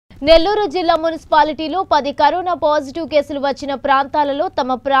నెల్లూరు జిల్లా మున్సిపాలిటీలో 10 corona positive కేసులు వచ్చిన ప్రాంతాలలో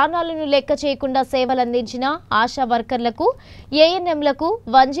తమ ప్రాణాలను లెక్క చేయకుండా సేవలందించిన ఆశా వర్కర్లకు, ఏఎన్ఎంలకు,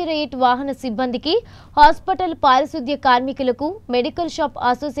 108 వాహన సిబ్బందికి, హాస్పిటల్ పారిశుద్ధ్య కార్మికులకు మెడికల్ షాప్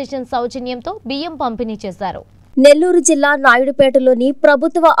అసోసియేషన్ సౌజన్యంతో బియ్యం పంపిణీ చేశారు. నెల్లూరు జిల్లా నాయుడుపేటలోని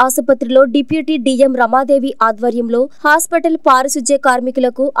ప్రభుత్వ ఆసుపత్రిలో డిప్యూటీ డీఎం రమాదేవి ఆధ్వర్యంలో హాస్పిటల్ పారిశుధ్య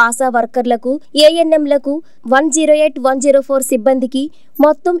కార్మికులకు, ఆశా వర్కర్లకు, ఏఎన్ఎంలకు, 108, 104 సిబ్బందికి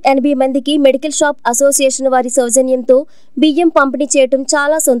మొత్తం 80 మందికి మెడికల్ షాప్ అసోసియేషన్ వారి సౌజన్యంతో బియ్యం పంపిణీ చేయడం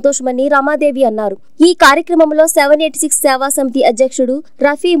చాలా సంతోషమని రమాదేవి అన్నారు. ఈ కార్యక్రమంలో 786 సేవా సమితి అధ్యక్షుడు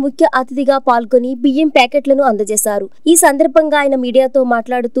రఫీ ముఖ్య అతిథిగా పాల్గొని బియ్యం ప్యాకెట్లను అందజేశారు. ఈ సందర్భంగా ఆయన మీడియాతో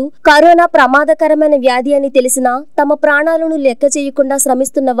మాట్లాడుతూ కరోనా ప్రమాదకరమైన వ్యాధి అని తెలిసినా తమ ప్రాణాలను లెక్క చేయకుండా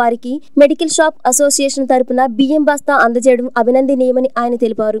శ్రమిస్తున్న వారికి మెడికల్ షాప్ అసోసియేషన్ తరపున బియ్యం బస్తా అందజేయడం అభినందనీయమని ఆయన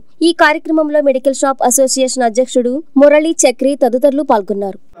తెలిపారు. ఈ కార్యక్రమంలో మెడికల్ షాప్ అసోసియేషన్ అధ్యక్షుడు మురళీ చక్రి తదితరులు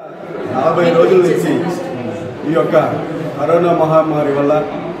పాల్గొన్నారు. 40 రోజుల నుంచి ఈ యొక్క కరోనా మహమ్మారి వల్ల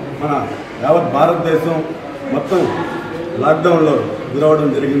మన యావత్ భారతదేశం మొత్తం లాక్డౌన్లో గురవడం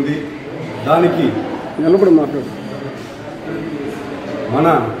జరిగింది. దానికి మన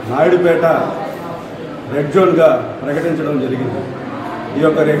నాయుడుపేట రెడ్ జోన్గా ప్రకటించడం జరిగింది. ఈ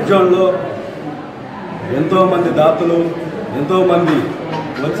యొక్క రెడ్ జోన్లో ఎంతోమంది దాతలు, ఎంతోమంది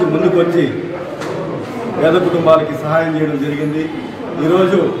ముందుకు వచ్చి పేద కుటుంబాలకి సహాయం చేయడం జరిగింది.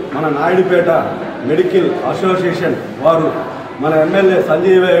 ఈరోజు మన నాయుడుపేట మెడికల్ అసోసియేషన్ వారు మన ఎమ్మెల్యే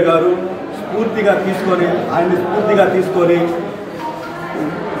సంజీవయ్య గారు స్ఫూర్తిగా తీసుకొని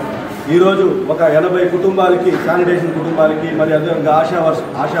ఈరోజు ఒక 80 కుటుంబాలకి, శానిటేషన్ కుటుంబాలకి, మరి అదేవిధంగా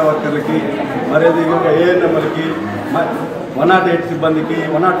ఆశా వర్కర్లకి, మరి అదేవిధంగా ఏఎన్ఎంలకి, 108 సిబ్బందికి,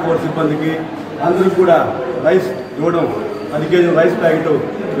 104 సిబ్బందికి అందరూ కూడా రైస్ ఇవ్వడం, 10 కేజీల రైస్ ప్యాకెట్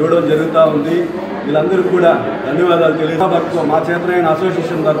ఇవ్వడం జరుగుతూ ఉంది. వీళ్ళందరూ కూడా ధన్యవాదాలు తెలియజేస్తూ మా చేతనైన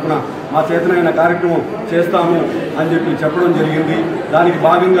అసోసియేషన్ తరఫున మా చేతనైన కార్యక్రమం చేస్తాము అని చెప్పడం జరిగింది. దానికి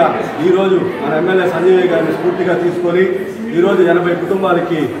భాగంగా ఈరోజు మన ఎమ్మెల్యే సంజయ్ గారిని స్ఫూర్తిగా తీసుకొని ఈరోజు 80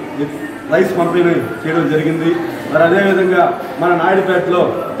 కుటుంబాలకి రైస్ పంపిణీ చేయడం జరిగింది. మరి అదేవిధంగా మన నాయుడుపేటలో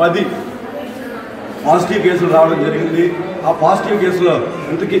 10 పాజిటివ్ కేసులు రావడం జరిగింది. ఆ పాజిటివ్ కేసులో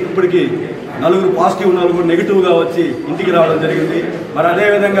ఇప్పటికీ 4 పాజిటివ్, 4 నెగిటివ్గా వచ్చి ఇంటికి రావడం జరిగింది. మరి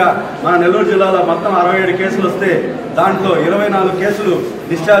అదేవిధంగా మన నెల్లూరు జిల్లాలో మొత్తం 67 కేసులు వస్తే దాంట్లో 24 కేసులు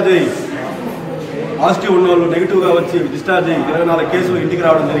డిశ్చార్జ్ అయ్యి, పాజిటివ్ ఉన్న వాళ్ళు నెగిటివ్గా వచ్చి డిశ్చార్జ్ అయ్యి 24 కేసులు ఇంటికి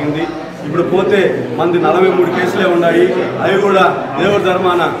రావడం జరిగింది. ఇప్పుడు పోతే మంది 43 కేసులే ఉన్నాయి. అవి కూడా దేవుడి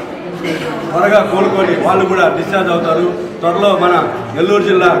ధర్మాన త్వరగా కోలుకొని వాళ్ళు కూడా డిశ్చార్జ్ అవుతారు. త్వరలో మన నెల్లూరు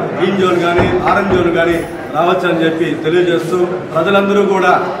జిల్లా గ్రీన్ జోన్ కానీ, ఆరెంజ్ జోన్ కానీ రావచ్చు అని తెలియజేస్తూ ప్రజలందరూ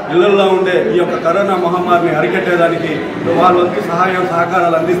కూడా ఇళ్లలో ఉండే ఈ యొక్క కరోనా మహమ్మారిని అరికట్టేదానికి వాళ్ళ వంతు సహాయం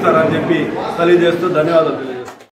సహకారాలు అందిస్తారని తెలియజేస్తూ ధన్యవాదాలు.